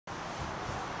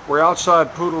We're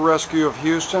outside Poodle Rescue of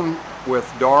Houston with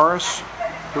Doris,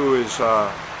 who is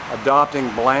adopting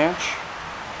Blanche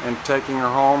and taking her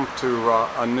home to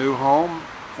a new home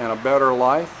and a better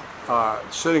life.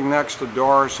 Sitting next to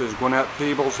Doris is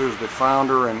Peebles, who's the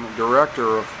founder and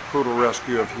director of Poodle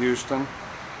Rescue of Houston.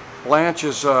 Blanche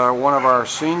is one of our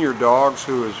senior dogs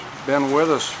who has been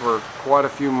with us for quite a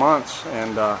few months,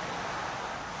 and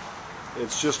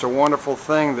it's just a wonderful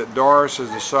thing that Doris has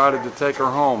decided to take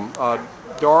her home.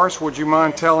 Doris, would you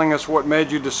mind telling us what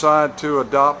made you decide to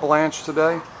adopt Blanche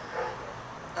today?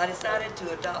 I decided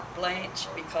to adopt Blanche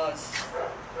because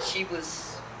she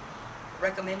was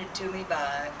recommended to me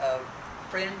by a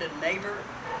friend and neighbor,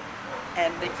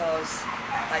 and because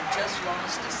I just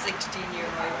lost a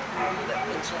 16-year-old poodle that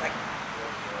looks like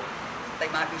they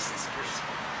might be sisters.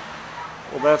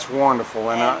 Well, that's wonderful,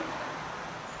 and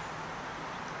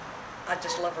I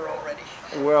just love her already.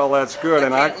 Well, that's good,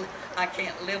 I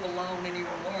can't live alone anymore.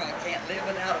 I can't live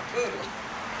without a poodle.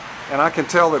 And I can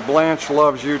tell that Blanche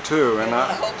loves you too. And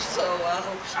I hope so. I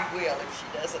hope she will if she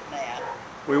doesn't now.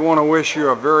 We want to wish you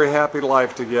a very happy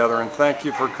life together, and thank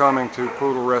you for coming to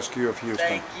Poodle Rescue of Houston.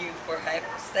 Thank you for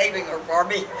saving her for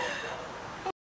me.